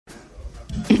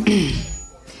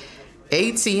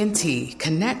AT&T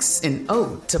connects an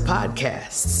ode to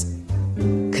podcasts.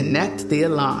 Connect the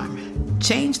alarm.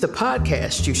 Change the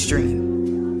podcast you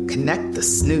stream. Connect the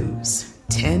snooze.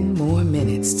 10 more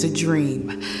minutes to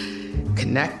dream.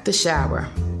 Connect the shower.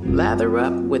 Lather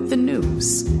up with the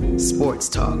news. Sports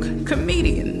talk,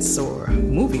 comedians, or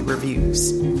movie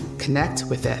reviews. Connect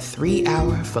with that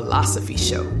 3-hour philosophy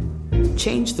show.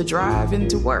 Change the drive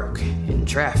into work in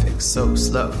traffic so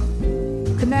slow.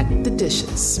 Connect the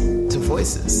dishes to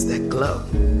voices that glow.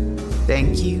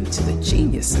 Thank you to the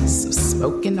geniuses of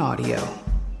spoken audio.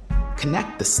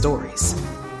 Connect the stories.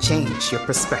 Change your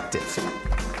perspective.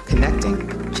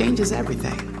 Connecting changes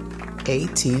everything.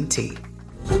 AT&T.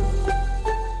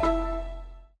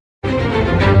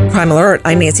 Crime Alert,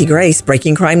 I'm Nancy Grace.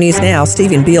 Breaking crime news now.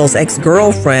 Stephen Beal's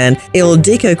ex-girlfriend,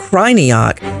 Ildiko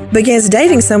Krajniak, begins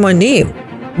dating someone new.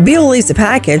 Beal leaves a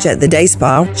package at the day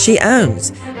spa she owns.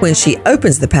 When she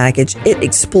opens the package, it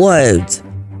explodes.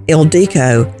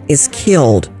 Ildiko is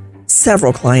killed.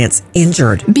 Several clients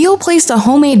injured. Beal placed a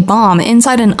homemade bomb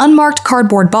inside an unmarked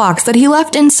cardboard box that he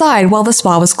left inside while the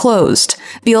spa was closed.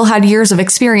 Beal had years of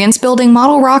experience building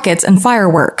model rockets and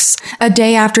fireworks. A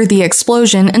day after the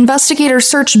explosion, investigators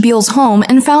searched Beal's home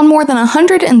and found more than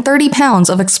 130 pounds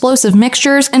of explosive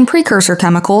mixtures and precursor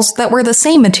chemicals that were the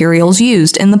same materials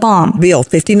used in the bomb. Beal,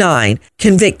 59,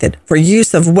 convicted for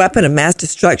use of weapon of mass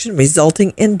destruction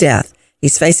resulting in death.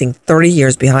 He's facing 30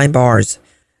 years behind bars.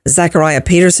 Zachariah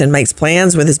Peterson makes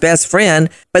plans with his best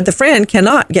friend, but the friend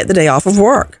cannot get the day off of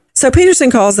work. So Peterson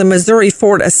calls the Missouri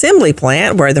Ford assembly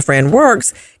plant where the friend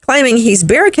works, claiming he's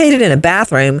barricaded in a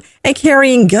bathroom and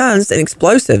carrying guns and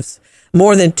explosives.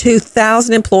 More than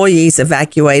 2,000 employees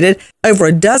evacuated, over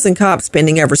a dozen cops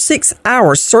spending over 6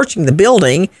 hours searching the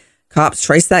building. Cops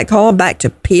trace that call back to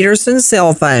Peterson's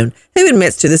cell phone, who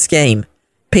admits to the scheme.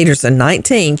 Peterson,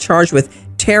 19, charged with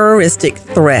terroristic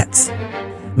threats.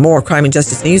 More crime and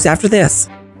justice news after this.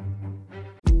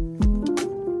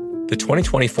 The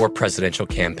 2024 presidential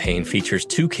campaign features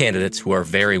two candidates who are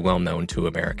very well known to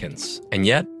Americans. And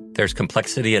yet, there's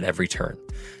complexity at every turn.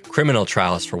 Criminal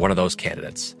trials for one of those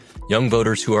candidates. Young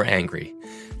voters who are angry.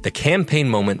 The Campaign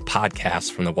Moment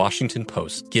podcast from the Washington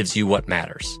Post gives you what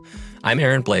matters. I'm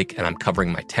Aaron Blake, and I'm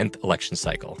covering my 10th election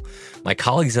cycle. My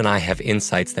colleagues and I have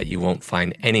insights that you won't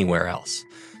find anywhere else.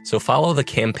 So follow The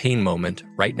Campaign Moment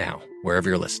right now, wherever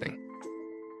you're listening.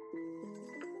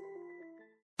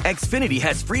 Xfinity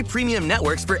has free premium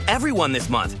networks for everyone this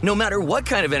month, no matter what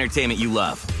kind of entertainment you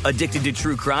love. Addicted to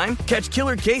true crime? Catch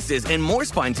killer cases and more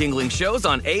spine-tingling shows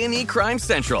on A&E Crime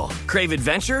Central. Crave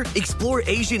adventure? Explore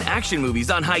Asian action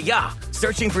movies on Hi-YAH.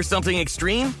 Searching for something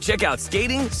extreme? Check out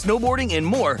skating, snowboarding, and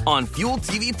more on Fuel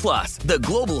TV Plus, the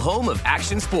global home of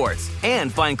action sports.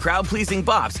 And find crowd-pleasing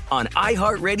bops on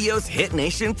iHeartRadio's Hit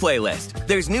Nation playlist.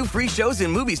 There's new free shows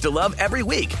and movies to love every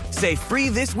week. Say free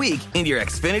this week in your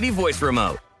Xfinity voice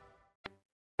remote.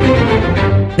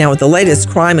 Now with the latest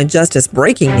crime and justice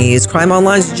breaking news, Crime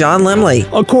Online's John Lemley.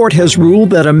 A court has ruled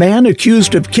that a man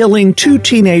accused of killing 2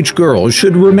 teenage girls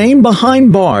should remain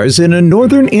behind bars in a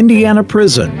northern Indiana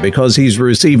prison because he's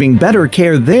receiving better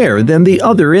care there than the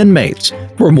other inmates.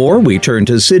 For more, we turn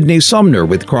to Sydney Sumner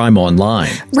with Crime Online.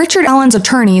 Richard Allen's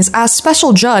attorneys asked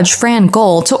Special Judge Fran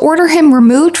Gohl to order him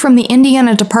removed from the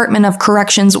Indiana Department of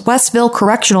Corrections Westville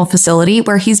Correctional Facility,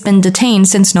 where he's been detained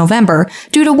since November,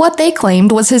 due to what they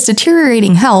claimed was his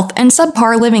deteriorating health and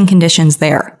subpar living conditions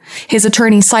there. His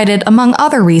attorney cited, among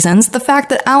other reasons, the fact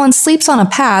that Allen sleeps on a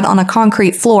pad on a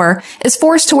concrete floor, is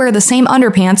forced to wear the same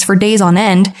underpants for days on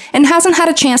end, and hasn't had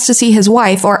a chance to see his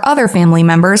wife or other family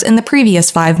members in the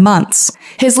previous 5 months.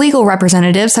 His legal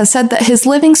representatives have said that his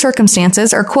living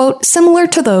circumstances are, quote, similar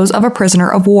to those of a prisoner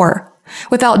of war.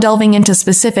 Without delving into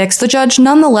specifics, the judge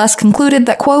nonetheless concluded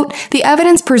that, quote, the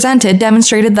evidence presented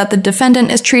demonstrated that the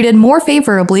defendant is treated more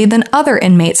favorably than other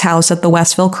inmates housed at the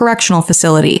Westville Correctional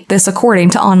Facility. This according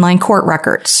to online court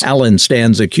records. Allen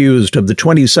stands accused of the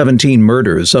 2017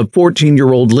 murders of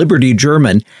 14-year-old Liberty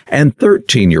German and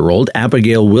 13-year-old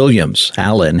Abigail Williams.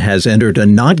 Allen has entered a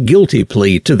not guilty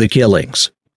plea to the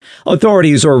killings.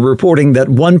 Authorities are reporting that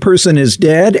one person is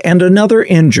dead and another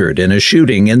injured in a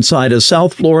shooting inside a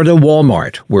South Florida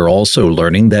Walmart. We're also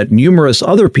learning that numerous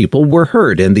other people were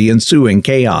hurt in the ensuing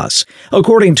chaos.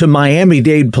 According to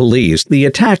Miami-Dade police, the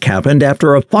attack happened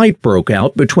after a fight broke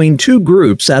out between two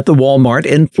groups at the Walmart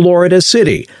in Florida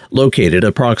City, located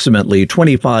approximately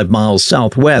 25 miles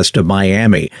southwest of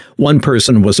Miami. One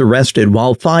person was arrested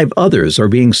while 5 others are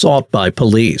being sought by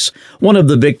police. One of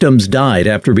the victims died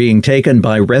after being taken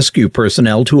by rescue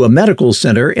personnel to a medical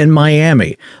center in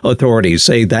Miami. Authorities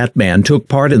say that man took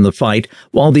part in the fight,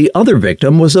 while the other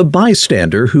victim was a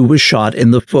bystander who was shot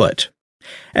in the foot.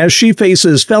 as she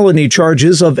faces felony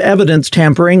charges of evidence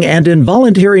tampering and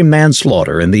involuntary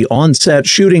manslaughter in the on-set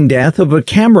shooting death of a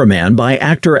cameraman by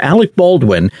actor Alec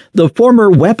Baldwin. The former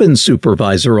weapons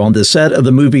supervisor on the set of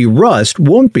the movie Rust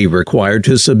won't be required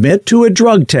to submit to a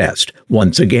drug test.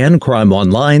 Once again, Crime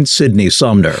Online's Sydney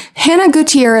Sumner. Hannah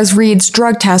Gutierrez Reed's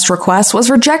drug test request was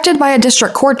rejected by a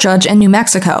district court judge in New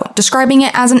Mexico, describing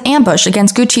it as an ambush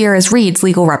against Gutierrez Reed's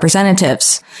legal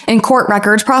representatives. In court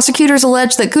records, prosecutors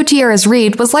allege that Gutierrez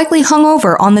Reed was likely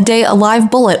hungover on the day a live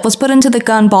bullet was put into the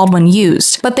gun Baldwin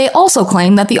used, but they also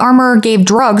claim that the armorer gave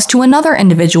drugs to another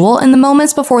individual in the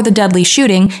moments before the deadly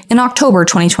shooting in October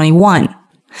 2021.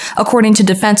 According to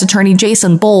defense attorney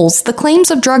Jason Bowles, the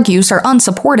claims of drug use are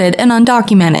unsupported and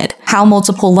undocumented. How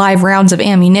multiple live rounds of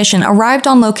ammunition arrived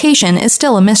on location is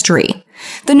still a mystery.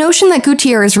 The notion that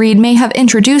Gutierrez Reed may have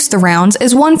introduced the rounds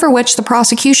is one for which the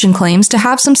prosecution claims to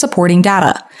have some supporting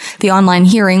data. The online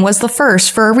hearing was the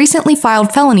first for a recently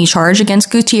filed felony charge against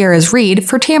Gutierrez Reed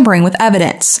for tampering with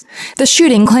evidence. The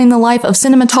shooting claimed the life of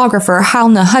cinematographer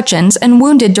Halna Hutchins and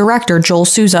wounded director Joel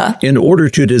Souza. In order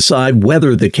to decide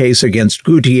whether the case against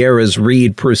Gutierrez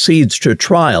Reed proceeds to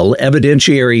trial,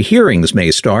 evidentiary hearings may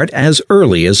start as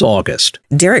early as August.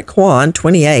 Derek Kwan,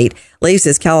 28, leaves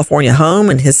his California home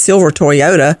and his silver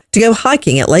Toyota to go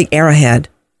hiking at Lake Arrowhead.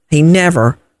 He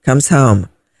never comes home.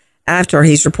 After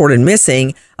he's reported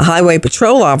missing, a highway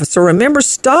patrol officer remembers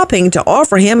stopping to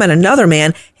offer him and another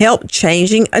man help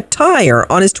changing a tire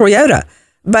on his Toyota,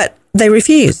 but they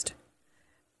refused.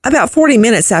 About 40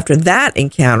 minutes after that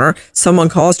encounter, someone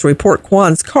calls to report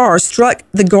Kwan's car struck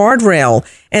the guardrail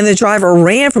and the driver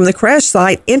ran from the crash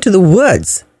site into the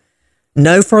woods.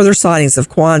 No further sightings of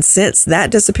Kwan since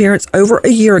that disappearance over a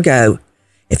year ago.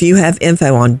 If you have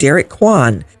info on Derek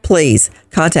Kwan, please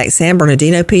contact San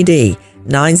Bernardino PD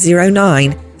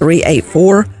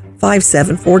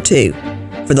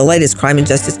 909-384-5742. For the latest crime and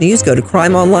justice news, go to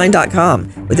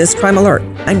crimeonline.com. With this crime alert,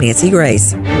 I'm Nancy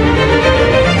Grace.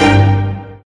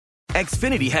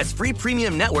 Xfinity has free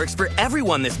premium networks for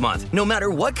everyone this month, no matter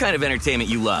what kind of entertainment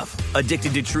you love.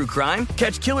 Addicted to true crime?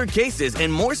 Catch killer cases and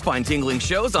more spine-tingling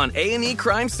shows on A&E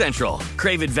Crime Central.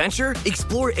 Crave adventure?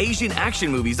 Explore Asian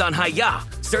action movies on Hi-Ya.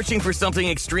 Searching for something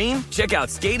extreme? Check out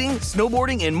skating,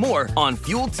 snowboarding, and more on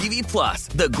Fuel TV Plus,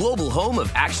 the global home of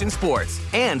action sports.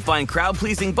 And find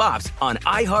crowd-pleasing bops on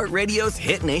iHeartRadio's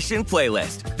Hit Nation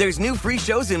playlist. There's new free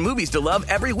shows and movies to love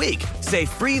every week. Say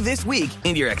free this week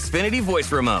in your Xfinity voice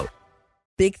remote.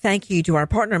 Big thank you to our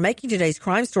partner making today's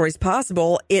crime stories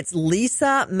possible. It's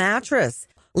Leesa Mattress.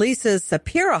 Leesa's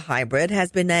Sapira Hybrid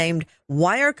has been named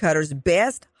Wirecutter's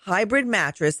best hybrid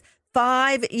mattress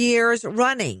 5 years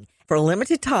running. For a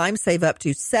limited time, save up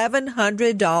to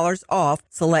 $700 off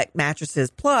select mattresses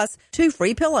plus 2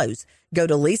 free pillows. Go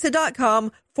to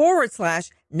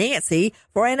Leesa.com/Nancy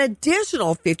for an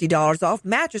additional $50 off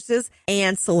mattresses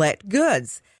and select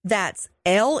goods. That's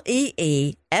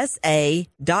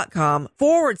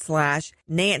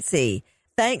LEESA.com/Nancy.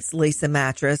 Thanks, Leesa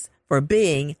Mattress, for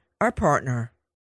being our partner.